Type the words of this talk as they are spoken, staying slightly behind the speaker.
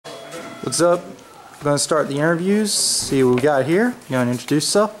What's up? We're going to start the interviews, see what we got here. You want to introduce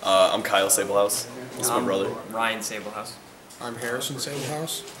yourself? I'm Kyle Sablehouse. This is my brother. Ryan Sablehouse. I'm Harrison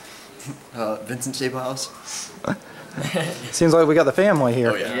Sablehouse. Vincent Sablehouse. Seems like we got the family here.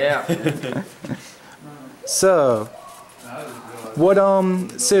 Oh yeah. So, what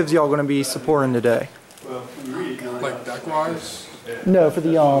civs y'all going to be supporting today? Like deck-wise? No, for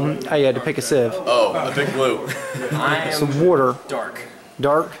the I had to pick a civ. Oh, I picked blue. I am Some water. dark.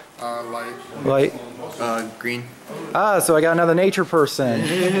 Dark? Light. Light? Green. Ah, so I got another nature person.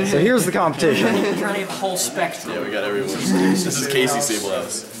 So here's the competition. I'm trying to get the whole spectrum. Yeah, we got everyone. This is Casey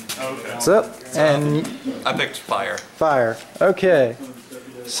Sablehouse. What's up? And I picked fire. fire. Okay.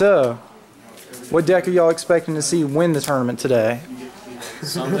 So, what deck are y'all expecting to see win the tournament today?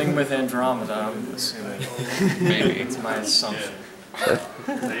 Something with Andromeda, I'm assuming. Maybe. It's my assumption.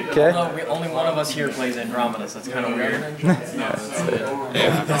 Okay. Although only one of us here plays Andromeda, so it's kind of weird.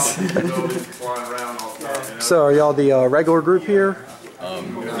 So are y'all the regular group here?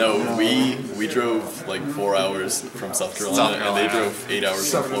 No, we drove like 4 hours from South Carolina, and they drove 8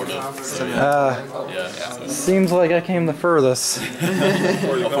 hours from Florida. So yeah. So. Seems like I came the furthest.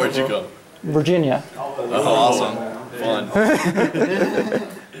 How far did you come? Virginia. Oh, awesome. Fun.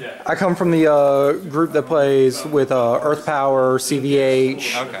 I come from the group that plays with Earth Power,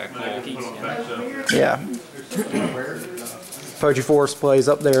 CVH. Okay, cool. Yeah. Poetry Force plays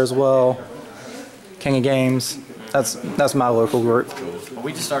up there as well. King of Games. That's my local group. Well,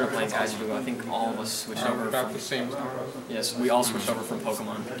 we just started playing as you go. I think all of us switched over. About the same time. Yes, we all switched over from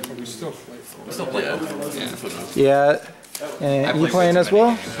Pokemon. But we still play. We still play Pokemon. Yeah. And you playing as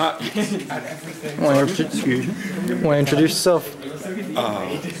well? Want to introduce yourself?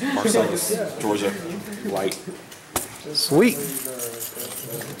 Marcellus, Georgia, Light. Sweet.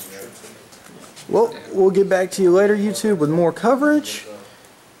 Well, we'll get back to you later, YouTube, with more coverage.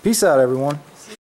 Peace out, everyone.